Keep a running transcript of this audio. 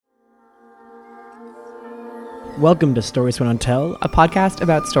Welcome to Stories We Don't Tell, a podcast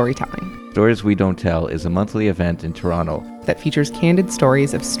about storytelling. Stories We Don't Tell is a monthly event in Toronto that features candid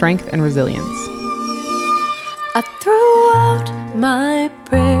stories of strength and resilience. I threw out my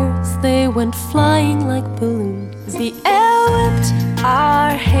prayers, they went flying like balloons. The air whipped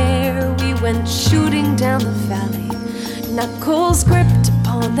our hair, we went shooting down the valley. Knuckles gripped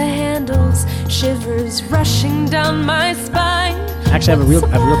upon the handles, shivers rushing down my spine. Actually, I have a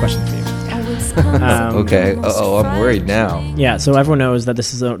real question for you. Okay. I'm worried now. Yeah, so everyone knows that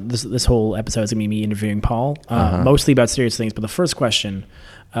this whole episode is going to be me interviewing Paul, mostly about serious things. But the first question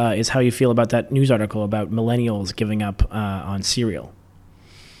is how you feel about that news article about millennials giving up on cereal.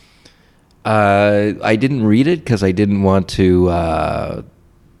 I didn't read it because I didn't want to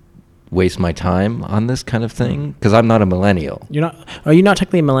waste my time on this kind of thing because I'm not a millennial. Are you not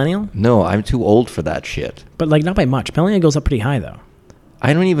technically a millennial? No, I'm too old for that shit. But not by much. Millennial goes up pretty high though.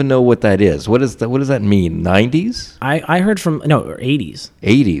 I don't even know what that is. What does that mean? 90s? I heard from 80s.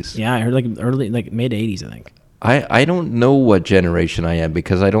 80s. Yeah, I heard early mid 80s, I think. I don't know what generation I am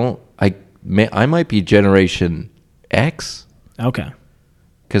because I might be Generation X. Okay.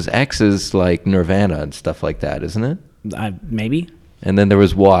 Because X is like Nirvana and stuff like that, isn't it? Maybe. And then there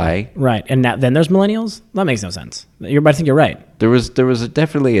was Y. Right, and then there's millennials? That makes no sense. I think you're right. There was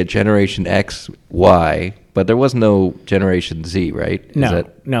definitely a Generation X, Y, but there was no Generation Z, right?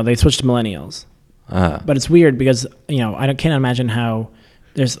 No, they switched to millennials. But it's weird because, I can't imagine how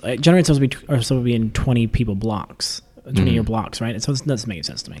there's generations are supposed to be in 20 people blocks, 20-year blocks, right? So it doesn't make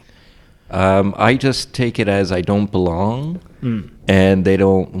sense to me. I just take it as I don't belong, and they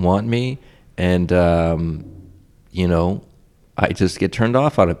don't want me, and I just get turned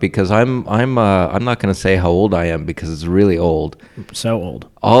off on it because I'm not going to say how old I am because it's really old. So old.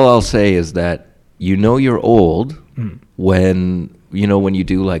 All I'll say is that you're old when you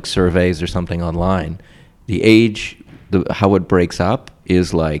do like surveys or something online. The age, how it breaks up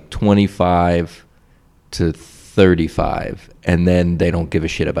is like 25 to 35, and then they don't give a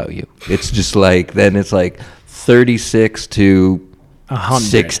shit about you. It's just like then it's like 36 to 100.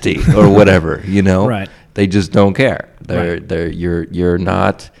 60 or whatever. Right. They just don't care. Right. You're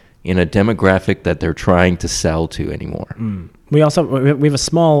not in a demographic that they're trying to sell to anymore. We have a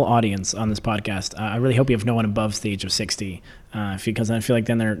small audience on this podcast. I really hope you have no one above the age of 60, because I feel like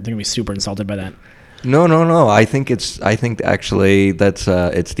then they're going to be super insulted by that. No. I think actually that's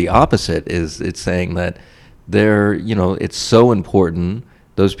it's the opposite. It's saying that they're it's so important.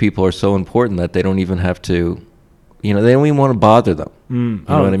 Those people are so important that they don't even have to. They don't even want to bother them. You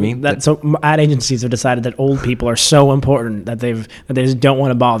know what I mean? So ad agencies have decided that old people are so important that they just don't want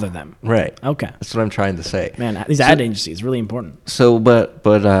to bother them. Right. Okay. That's what I'm trying to say. Man, these ad agencies really important. So, but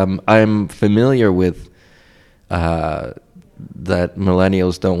I'm familiar with that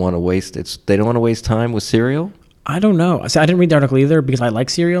millennials don't want to waste. They don't want to waste time with cereal. I don't know. I didn't read the article either because I like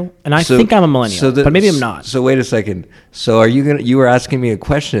cereal, and I think I'm a millennial, but maybe I'm not. So wait a second. So you were asking me a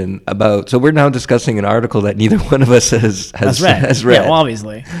question about? So we're now discussing an article that neither one of us has read. Yeah, well,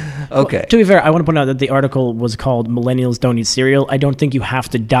 obviously. Okay. Well, to be fair, I want to point out that the article was called "Millennials Don't Eat Cereal." I don't think you have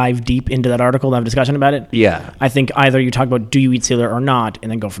to dive deep into that article to have a discussion about it. Yeah. I think either you talk about do you eat cereal or not, and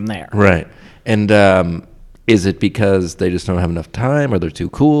then go from there. Right. And is it because they just don't have enough time, or they're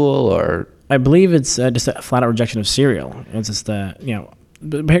too cool, or? I believe it's just a flat-out rejection of cereal. It's just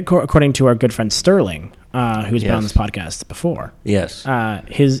according to our good friend Sterling, who's been on this podcast before. Yes.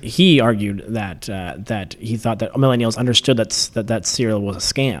 He argued that he thought that millennials understood that cereal was a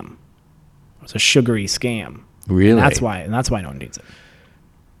scam. It was a sugary scam. Really? And that's why no one eats it.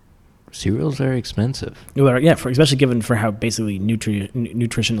 Cereal's very expensive. Well, yeah, especially given for how basically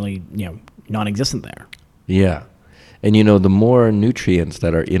nutritionally non-existent they are. Yeah. And the more nutrients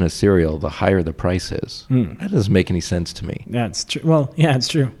that are in a cereal, the higher the price is. That doesn't make any sense to me. Yeah, it's true. Well, yeah, it's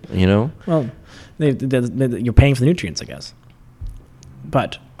true. Well, you're paying for the nutrients, I guess.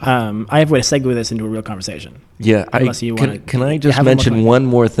 But I have a way to segue this into a real conversation. Yeah, can I just mention one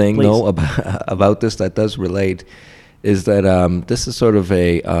more thing, Please. though, about this that does relate, is that this is sort of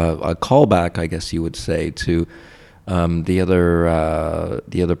a callback, I guess you would say, to the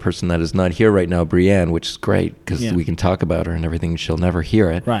other person that is not here right now, Brienne, which is great because we can talk about her and everything. She'll never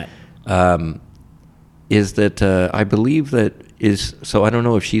hear it. Right. Is that I believe that is so? I don't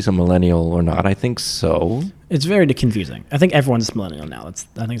know if she's a millennial or not. I think so. It's very confusing. I think everyone's millennial now. I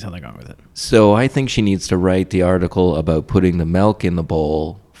think that's how they're going with it. So I think she needs to write the article about putting the milk in the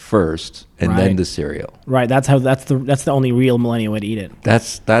bowl first and then the cereal. Right. That's the only real millennial way to eat it.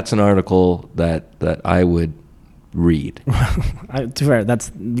 That's an article that I would read. To be fair,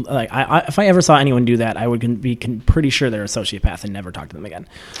 that's like if I ever saw anyone do that, I would be pretty sure they're a sociopath and never talk to them again.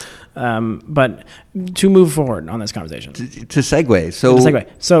 But to move forward on this conversation, To segue.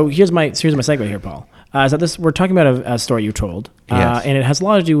 So here's my segue here, Paul. Is that we're talking about a story you told, Yes. and it has a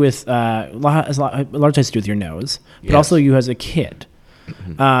lot to do with a lot has to do with your nose, but Yes. also you as a kid.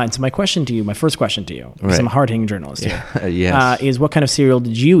 And so my first question to you, because I'm a Right. hard-hitting journalist here, Yes. is what kind of cereal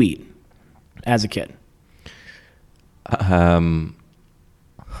did you eat as a kid?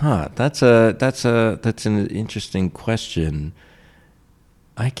 That's an interesting question.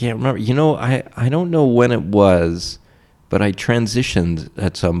 I can't remember. I don't know when it was, but I transitioned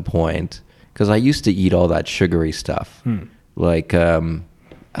at some point because I used to eat all that sugary stuff, like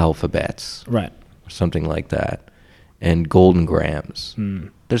Alphabets, Right. or something like that, and Golden Grams.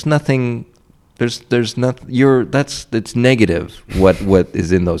 There's nothing. There's nothing. It's negative. What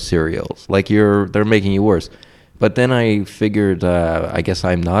is in those cereals? Like they're making you worse. But then I figured, I guess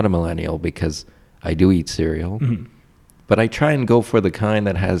I'm not a millennial because I do eat cereal. Mm-hmm. But I try and go for the kind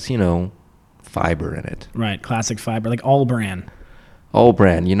that has, fiber in it. Right, classic fiber, like all bran. All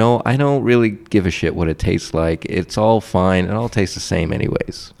brand. I don't really give a shit what it tastes like. It's all fine. It all tastes the same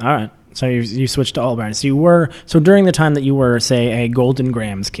anyways. All right. So you switched to all bran. So during the time that you were, say, a Golden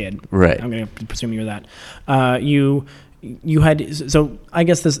Grams kid, Right. I'm going to presume you were that. You had, so I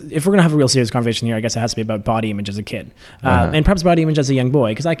guess if we're going to have a real serious conversation here, I guess it has to be about body image as a kid, and perhaps body image as a young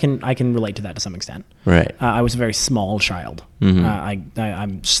boy, because I can relate to that to some extent. Right. I was a very small child. Mm-hmm.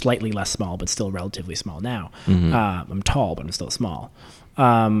 I'm slightly less small, but still relatively small now. Mm-hmm. I'm tall, but I'm still small. But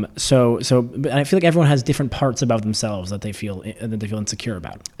I feel like everyone has different parts about themselves that they feel insecure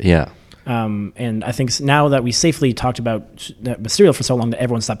about. Yeah. And I think now that we safely talked about cereal for so long that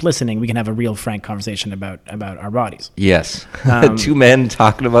everyone stopped listening, we can have a real frank conversation about our bodies. Yes. Two men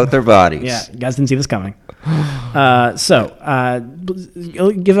talking about their bodies. Yeah, you guys didn't see this coming.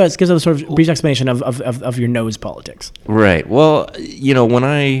 Give us a sort of brief explanation of your nose politics. Right. Well,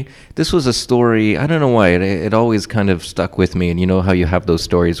 this was a story, I don't know why, it always kind of stuck with me. And you know how you have those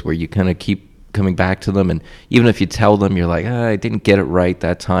stories where you kind of keep coming back to them, and even if you tell them, you're like, I didn't get it right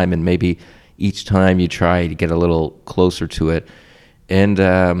that time, and maybe each time you try to get a little closer to it. And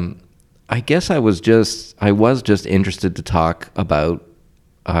I guess I was just interested to talk about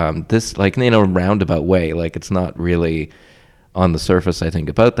this, like, in a roundabout way. Like, it's not really on the surface, I think,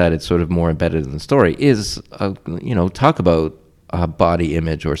 about that. It's sort of more embedded in the story, is talk about body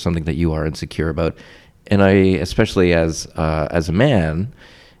image or something that you are insecure about. And I, especially as a man,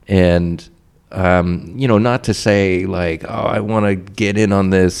 and not to say like, I want to get in on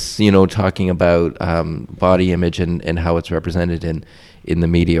this, talking about body image and how it's represented in the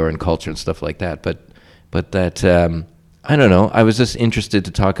media or in culture and stuff like that. But that, I don't know, I was just interested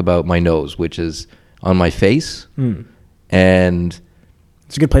to talk about my nose, which is on my face. And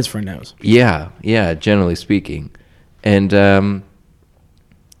it's a good place for a nose. Yeah, generally speaking. And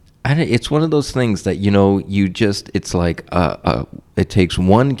it's one of those things that, it's like it takes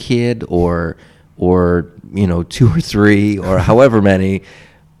one kid or 2 or 3 or however many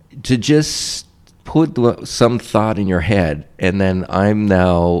to just put some thought in your head. And then I'm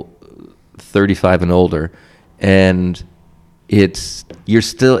now 35 and older, and it's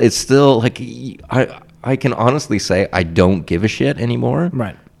still like, I can honestly say I don't give a shit anymore.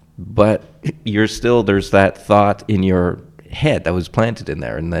 Right. But there's that thought in your head that was planted in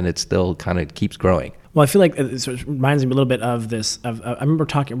there, and then it still kind of keeps growing. Well, I feel like it sort of reminds me a little bit of this. I remember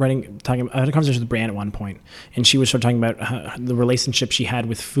talking. I had a conversation with Brian at one point, and she was sort of talking about the relationship she had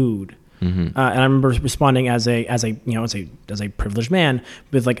with food. And I remember responding as a privileged man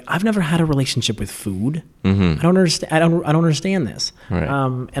with like, I've never had a relationship with food. I don't understand. I don't understand this. Right.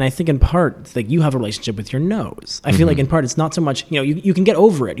 And I think in part, it's like you have a relationship with your nose. I feel like in part it's not so much, you can get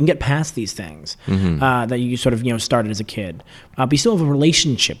over it. You can get past these things that you sort of started as a kid, but you still have a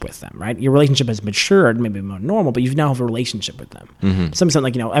relationship with them, right? Your relationship has matured, maybe more normal, but you now have a relationship with them. To some extent,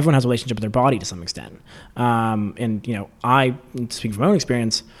 like everyone has a relationship with their body to some extent. And I, speaking from my own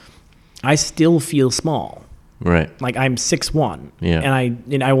experience, I still feel small. Right. Like I'm 6'1", Yeah.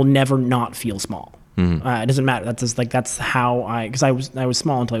 and I will never not feel small. It doesn't matter. That's just like, that's how because I was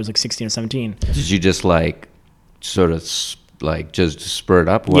small until I was like 16 or 17. Did you just like sort of like just spurt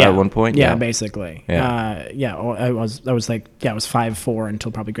up at one point? Yeah, basically. Yeah. I was 5'4"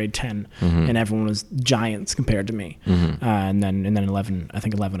 until probably grade 10, and everyone was giants compared to me. And then 11, I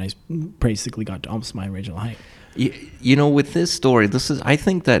basically got to almost my original height. With this story, I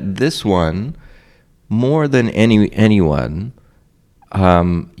think that this one, more than anyone,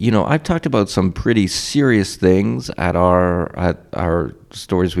 I've talked about some pretty serious things at our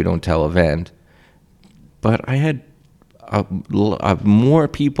Stories We Don't Tell event. but I had more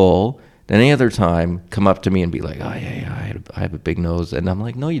people than any other time come up to me and be like, "Oh yeah, I have a big nose," and I'm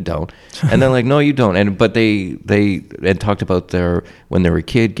like, "No, you don't," and they're like, "No, you don't," but they talked about when they were a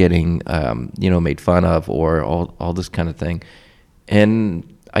kid getting made fun of or all this kind of thing, and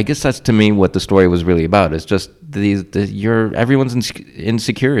I guess that's to me what the story was really about. It's just everyone's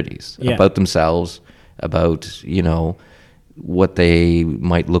insecurities about themselves, about what they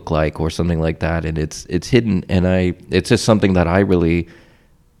might look like or something like that, and it's hidden, and it's just something that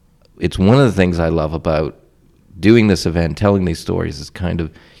it's one of the things I love about doing this event, telling these stories, is kind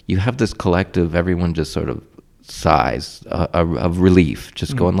of, you have this collective, everyone just sort of sighs of relief,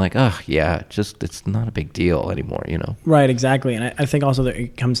 just going like, oh yeah, just, it's not a big deal anymore, Right, exactly. And I think also that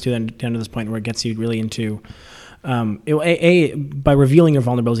it comes to the end of this point where it gets you really into, by revealing your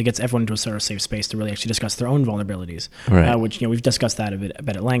vulnerabilities, it gets everyone into a sort of safe space to really actually discuss their own vulnerabilities, right. Which we've discussed that a bit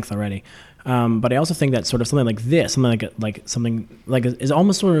at length already. But I also think that sort of something like this, something like is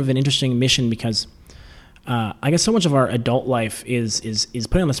almost sort of an interesting mission, because I guess so much of our adult life is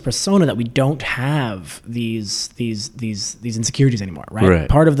putting on this persona that we don't have these insecurities anymore, right?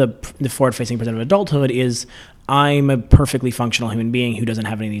 Part of the forward-facing persona of adulthood is, I'm a perfectly functional human being who doesn't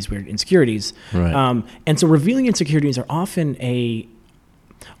have any of these weird insecurities. Right. And so revealing insecurities are often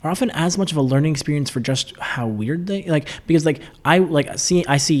as much of a learning experience for just how weird they because I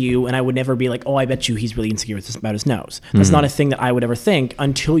see you, and I would never be like, oh, I bet you he's really insecure about his nose. That's not a thing that I would ever think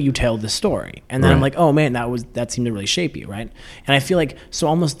until you tell the story, and then I'm like, oh man, that seemed to really shape you, right? And I feel like, so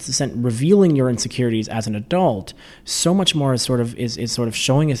almost revealing your insecurities as an adult, so much more is sort of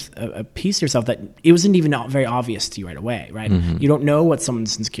showing a piece of yourself that it wasn't even very obvious to you right away, right? You don't know what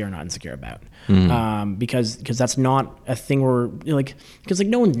someone's insecure or not insecure about, because that's not a thing where because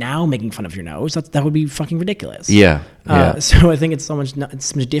no one's now making fun of your nose. That would be fucking ridiculous. Yeah. So I think it's so much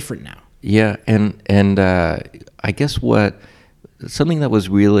different now. Yeah, and I guess something that was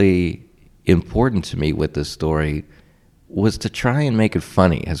really important to me with this story was to try and make it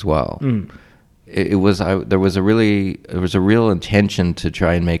funny as well. There was a real intention to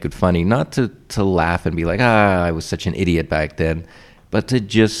try and make it funny, not to laugh and be like, I was such an idiot back then, but to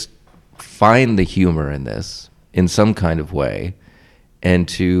just find the humor in this in some kind of way. And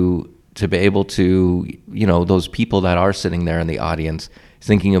to be able to, those people that are sitting there in the audience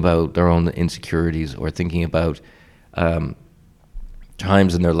thinking about their own insecurities, or thinking about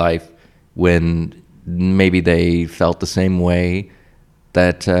times in their life when maybe they felt the same way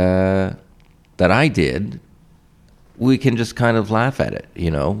that I did, we can just kind of laugh at it.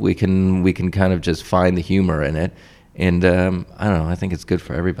 We can kind of just find the humor in it, and I don't know. I think it's good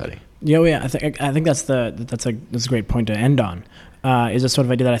for everybody. Yeah. I think that's a great point to end on. Is a sort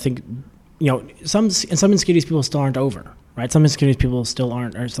of idea that I think, some insecurities people still aren't over, right? Some insecurities people are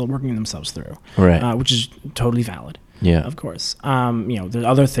still working themselves through, right? Which is totally valid. Yeah, of course. There's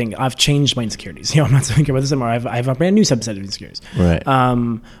other thing. I've changed my insecurities. I'm not thinking about this anymore. I have a brand new subset of insecurities. Right.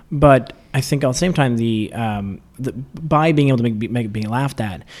 But I think at the same time, by being able to make being laughed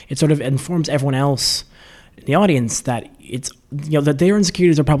at, it sort of informs everyone else in the audience that it's that their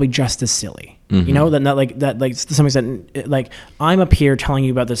insecurities are probably just as silly. That to some extent, I'm up here telling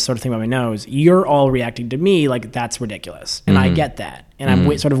you about this sort of thing about my nose. You're all reacting to me like that's ridiculous, and I get that, and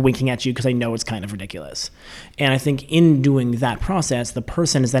I'm sort of winking at you because I know it's kind of ridiculous. And I think in doing that process, the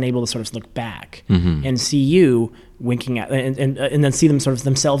person is then able to sort of look back and see you winking at, and then see them sort of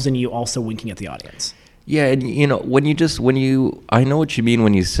themselves in you also winking at the audience. Yeah, and I know what you mean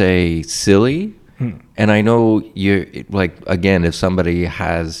when you say silly. And I know you're like, again, if somebody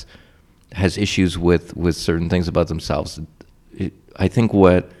has issues with certain things about themselves, I think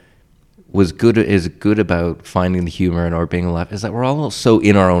what is good about finding the humor or being alive is that we're all so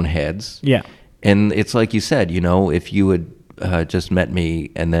in our own heads. Yeah. And it's like you said, if you had just met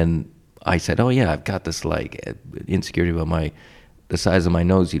me and then I said, oh yeah, I've got this insecurity about the size of my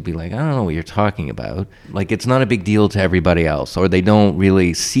nose, you'd be like, I don't know what you're talking about. Like, it's not a big deal to everybody else, or they don't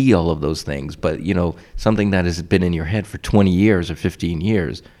really see all of those things. But, something that has been in your head for 20 years or 15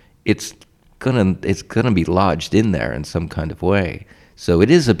 years, it's gonna be lodged in there in some kind of way. So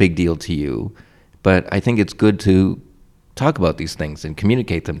it is a big deal to you, but I think it's good to talk about these things and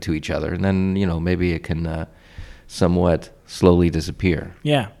communicate them to each other, and then, maybe it can somewhat slowly disappear.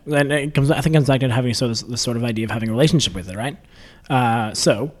 Yeah, and it comes back to having this sort of idea of having a relationship with it, right? Unless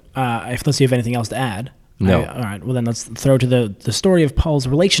you have anything else to add. No. All right, well then let's throw to the story of Paul's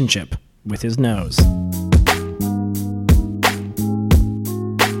relationship with his nose.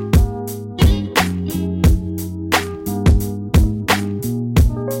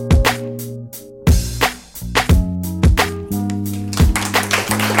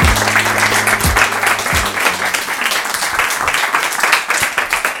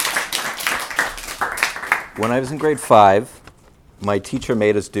 was in grade 5, my teacher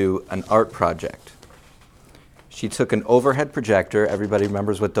made us do an art project. She took an overhead projector. Everybody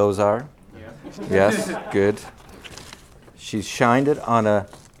remembers what those are? Yeah. Yes, good. She shined it on a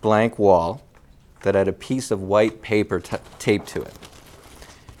blank wall that had a piece of white paper taped to it.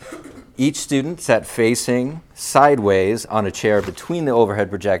 Each student sat facing sideways on a chair between the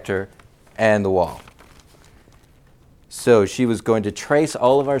overhead projector and the wall. So she was going to trace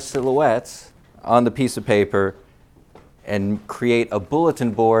all of our silhouettes on the piece of paper and create a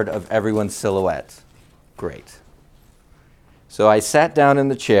bulletin board of everyone's silhouette. Great. So I sat down in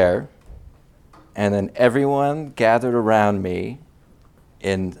the chair, and then everyone gathered around me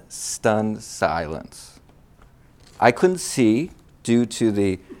in stunned silence. I couldn't see due to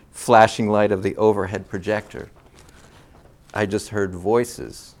the flashing light of the overhead projector. I just heard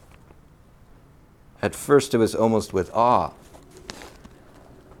voices. At first it was almost with awe.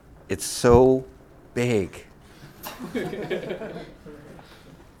 It's so big.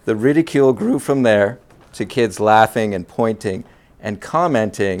 The ridicule grew from there to kids laughing and pointing and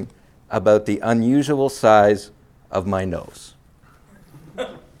commenting about the unusual size of my nose.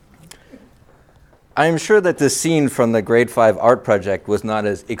 I am sure that this scene from the grade 5 art project was not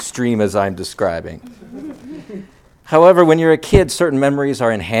as extreme as I'm describing. However, when you're a kid, certain memories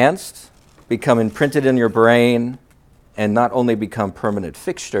are enhanced, become imprinted in your brain, and not only become permanent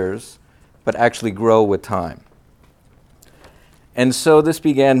fixtures, but actually grow with time. And so this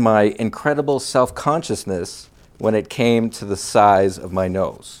began my incredible self-consciousness when it came to the size of my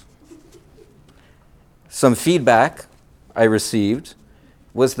nose. Some feedback I received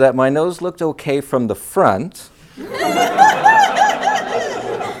was that my nose looked okay from the front,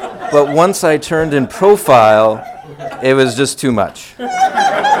 but once I turned in profile, it was just too much.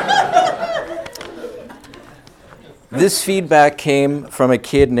 This feedback came from a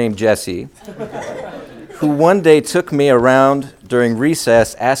kid named Jesse, who one day took me around during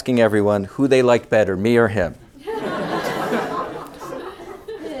recess asking everyone who they liked better, me or him.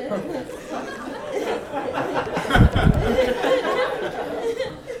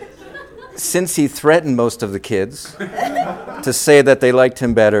 Since he threatened most of the kids to say that they liked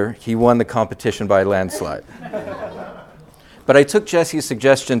him better, he won the competition by a landslide. But I took Jesse's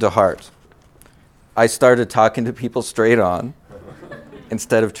suggestion to heart. I started talking to people straight on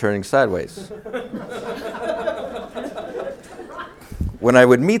instead of turning sideways. When I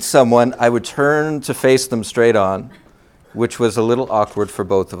would meet someone, I would turn to face them straight on, which was a little awkward for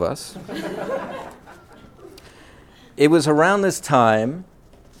both of us. It was around this time,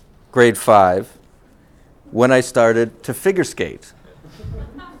 grade 5, when I started to figure skate.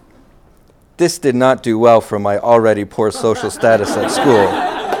 This did not do well for my already poor social status at school,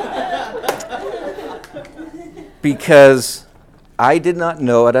 because I did not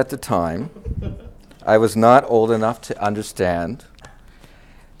know it at the time. I was not old enough to understand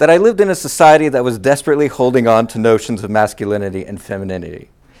that I lived in a society that was desperately holding on to notions of masculinity and femininity,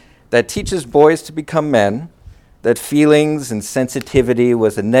 that teaches boys to become men, that feelings and sensitivity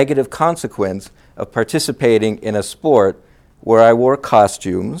was a negative consequence of participating in a sport where I wore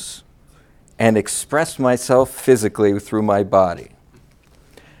costumes and expressed myself physically through my body.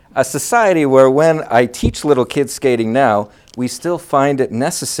 A society where when I teach little kids skating now, we still find it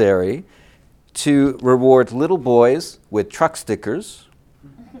necessary to reward little boys with truck stickers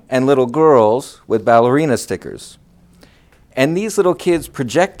and little girls with ballerina stickers. And these little kids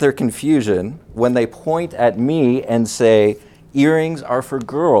project their confusion when they point at me and say, earrings are for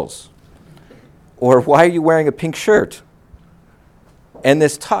girls. Or why are you wearing a pink shirt? And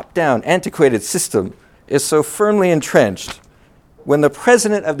this top-down, antiquated system is so firmly entrenched when the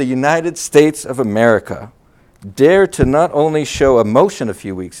President of the United States of America dared to not only show emotion a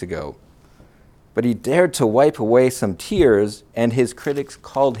few weeks ago, but he dared to wipe away some tears, and his critics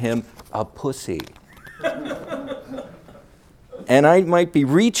called him a pussy. And I might be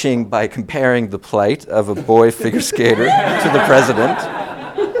reaching by comparing the plight of a boy figure skater to the president.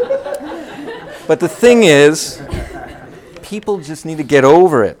 But the thing is, people just need to get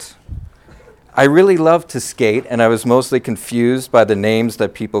over it. I really loved to skate, and I was mostly confused by the names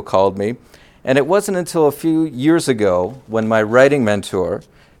that people called me. And it wasn't until a few years ago when my writing mentor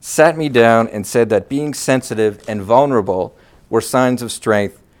sat me down and said that being sensitive and vulnerable were signs of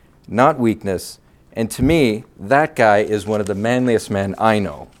strength, not weakness. And to me, that guy is one of the manliest men I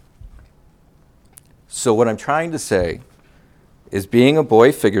know. So what I'm trying to say is being a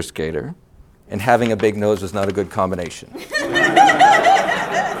boy figure skater and having a big nose is not a good combination.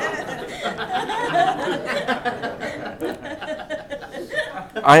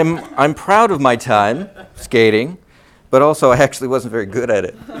 I'm proud of my time skating, but also I actually wasn't very good at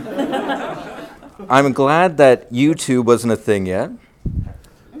it. I'm glad that YouTube wasn't a thing yet,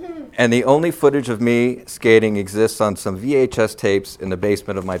 and the only footage of me skating exists on some VHS tapes in the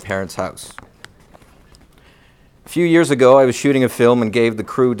basement of my parents' house. A few years ago, I was shooting a film and gave the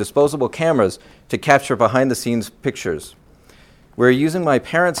crew disposable cameras to capture behind-the-scenes pictures. We were using my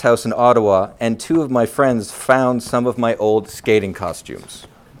parents' house in Ottawa, and two of my friends found some of my old skating costumes.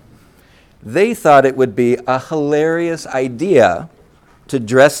 They thought it would be a hilarious idea to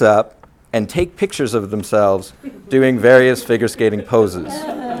dress up and take pictures of themselves doing various figure skating poses,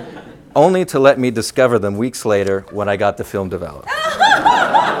 only to let me discover them weeks later when I got the film developed.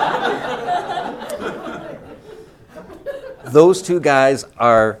 Those two guys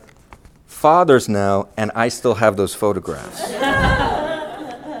are fathers now, and I still have those photographs.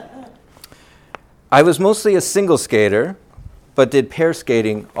 I was mostly a single skater, but did pair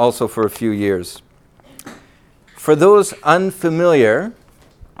skating also for a few years. For those unfamiliar,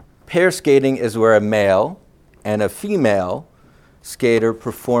 pair skating is where a male and a female skater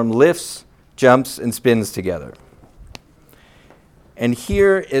perform lifts, jumps, and spins together. And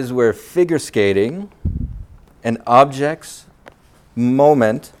here is where figure skating, an object's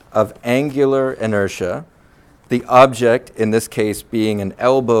moment of angular inertia, the object in this case being an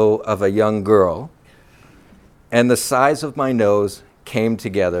elbow of a young girl, and the size of my nose came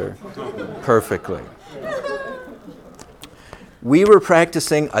together perfectly. We were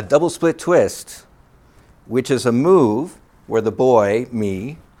practicing a double split twist, which is a move where the boy,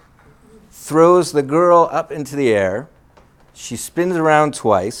 me, throws the girl up into the air, she spins around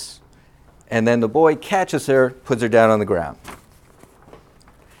twice, and then the boy catches her, puts her down on the ground.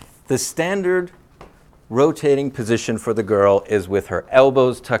 The standard rotating position for the girl is with her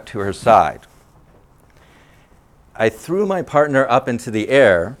elbows tucked to her side. I threw my partner up into the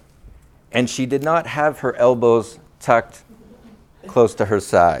air, and she did not have her elbows tucked close to her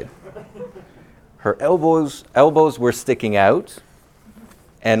side. Her elbows were sticking out,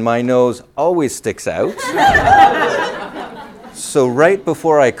 and my nose always sticks out. So right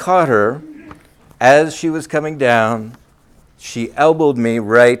before I caught her, as she was coming down, she elbowed me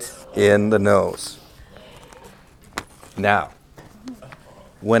right in the nose. Now,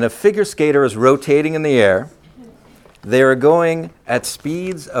 when a figure skater is rotating in the air, they are going at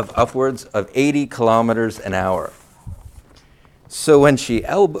speeds of upwards of 80 kilometers an hour. So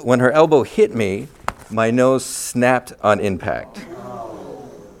when her elbow hit me, my nose snapped on impact.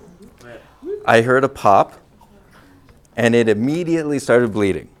 I heard a pop, and it immediately started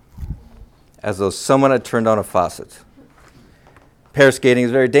bleeding, as though someone had turned on a faucet. Pair skating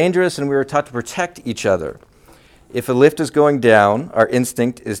is very dangerous, and we were taught to protect each other. If a lift is going down, our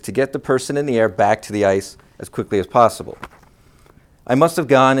instinct is to get the person in the air back to the ice as quickly as possible. I must have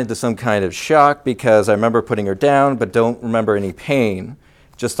gone into some kind of shock because I remember putting her down, but don't remember any pain,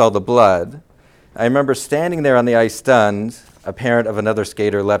 just all the blood. I remember standing there on the ice stunned. A parent of another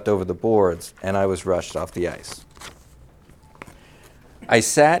skater leapt over the boards, and I was rushed off the ice. I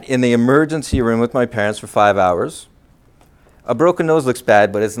sat in the emergency room with my parents for 5 hours. A broken nose looks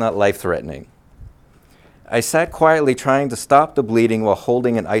bad, but it's not life-threatening. I sat quietly trying to stop the bleeding while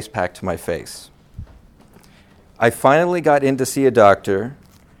holding an ice pack to my face. I finally got in to see a doctor,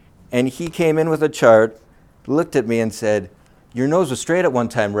 and he came in with a chart, looked at me and said, "Your nose was straight at one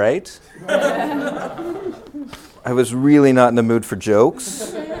time, right?" I was really not in the mood for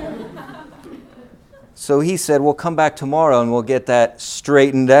jokes. So he said, "We'll come back tomorrow and we'll get that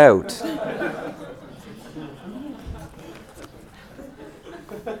straightened out."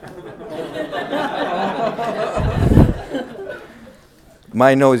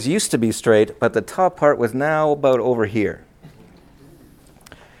 My nose used to be straight, but the top part was now about over here.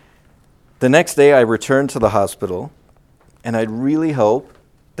 The next day I returned to the hospital, and I'd really hope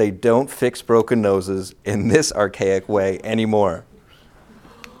they don't fix broken noses in this archaic way anymore.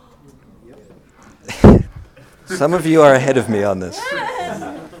 Some of you are ahead of me on this.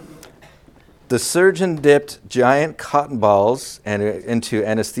 The surgeon dipped giant cotton balls into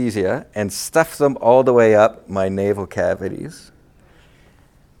anesthesia and stuffed them all the way up my navel cavities.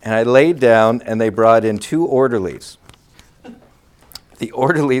 And I laid down, and they brought in 2 orderlies. The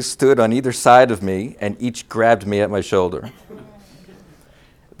orderlies stood on either side of me, and each grabbed me at my shoulder.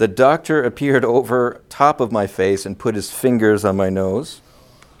 The doctor appeared over top of my face and put his fingers on my nose.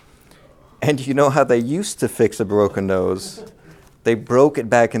 And you know how they used to fix a broken nose? They broke it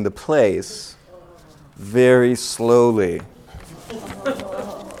back into place very slowly.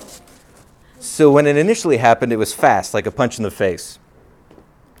 So when it initially happened, it was fast, like a punch in the face.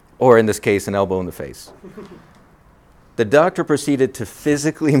 Or in this case, an elbow in the face. The doctor proceeded to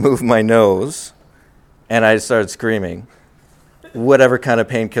physically move my nose, and I started screaming. whatever kind of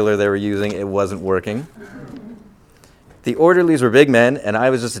painkiller they were using, it wasn't working. The orderlies were big men, and I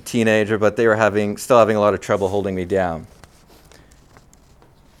was just a teenager, but they were still having a lot of trouble holding me down.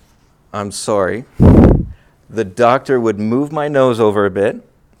 I'm sorry. The doctor would move my nose over a bit,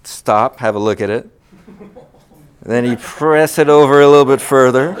 stop, have a look at it. Then he'd press it over a little bit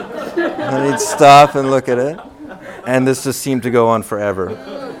further. Then he'd stop and look at it. And this just seemed to go on forever.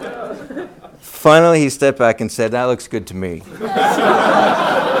 Finally, he stepped back and said, "That looks good to me."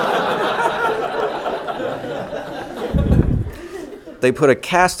 They put a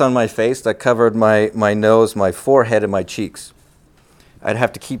cast on my face that covered my nose, my forehead, and my cheeks. I'd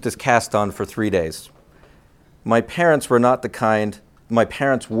have to keep this cast on for 3 days. My parents were the kind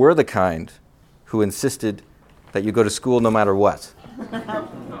who insisted that you go to school no matter what.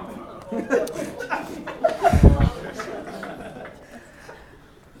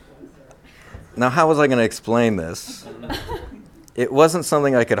 Now, how was I going to explain this? It wasn't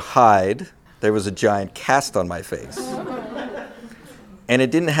something I could hide. There was a giant cast on my face. And it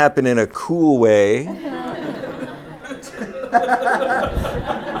didn't happen in a cool way.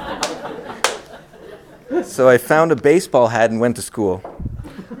 So I found a baseball hat and went to school.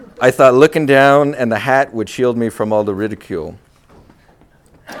 I thought looking down and the hat would shield me from all the ridicule.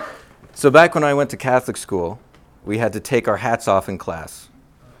 So back when I went to Catholic school, we had to take our hats off in class.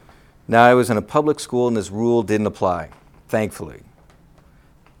 Now I was in a public school and this rule didn't apply, thankfully,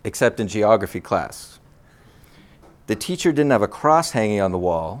 except in geography class. The teacher didn't have a cross hanging on the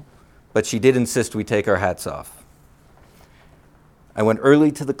wall, but she did insist we take our hats off. I went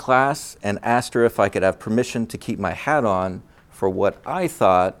early to the class and asked her if I could have permission to keep my hat on for what I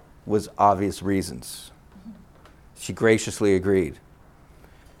thought was obvious reasons. She graciously agreed.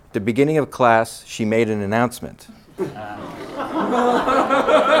 At the beginning of class, she made an announcement.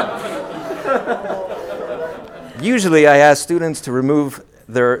 Usually I ask students to remove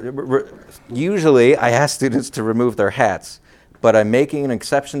their hats, but I'm making an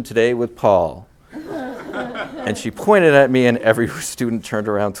exception today with Paul. And she pointed at me and every student turned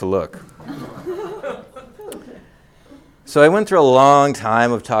around to look. So I went through a long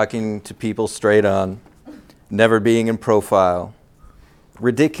time of talking to people straight on, never being in profile.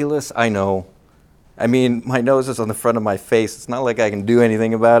 Ridiculous, I know. I mean, my nose is on the front of my face. It's not like I can do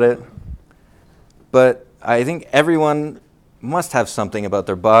anything about it. But I think everyone must have something about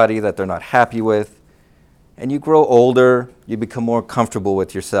their body that they're not happy with. And you grow older, you become more comfortable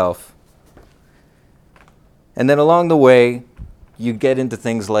with yourself. And then along the way, you get into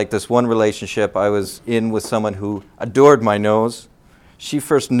things like this one relationship I was in with someone who adored my nose. She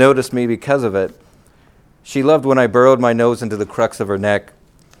first noticed me because of it. She loved when I burrowed my nose into the crux of her neck.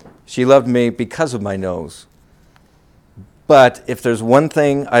 She loved me because of my nose. But if there's one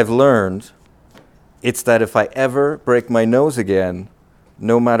thing I've learned, it's that if I ever break my nose again,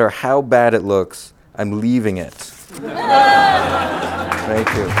 no matter how bad it looks, I'm leaving it. Thank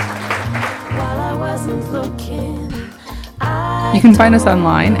you. You can find us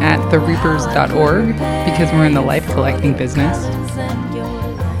online at thereapers.org because we're in the life collecting business.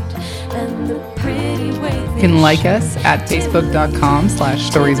 You can like us at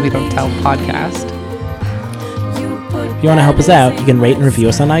facebook.com/storieswedon'ttellpodcast. If you want to help us out, you can rate and review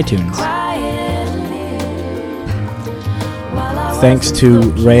us on iTunes. Thanks to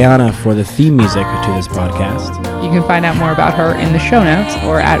Rayanna for the theme music to this podcast. You can find out more about her in the show notes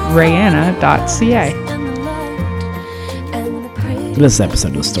or at rayanna.ca. This episode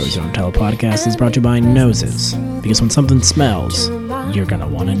of the Stories We Don't Tell podcast is brought to you by Noses, because when something smells, you're going to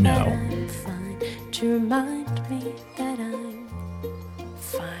want to know.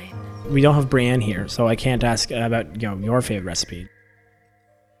 We don't have Brienne here, so I can't ask about your favorite recipe.